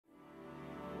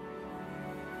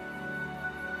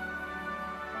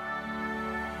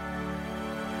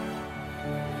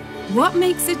What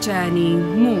makes a journey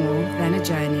more than a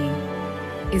journey?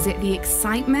 Is it the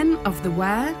excitement of the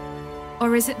where,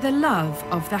 or is it the love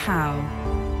of the how?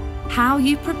 How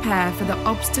you prepare for the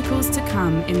obstacles to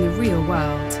come in the real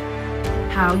world.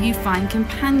 How you find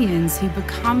companions who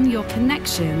become your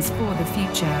connections for the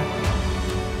future.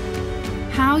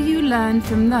 How you learn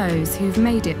from those who've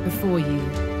made it before you.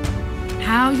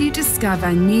 How you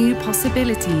discover new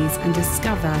possibilities and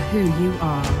discover who you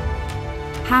are.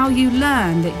 How you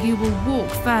learn that you will walk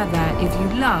further if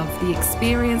you love the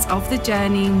experience of the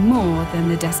journey more than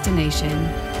the destination.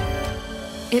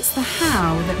 It's the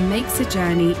how that makes a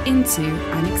journey into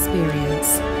an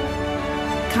experience.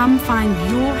 Come find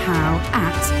your how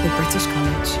at the British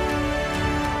College.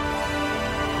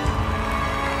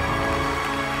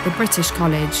 The British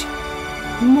College,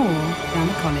 more than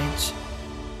a college.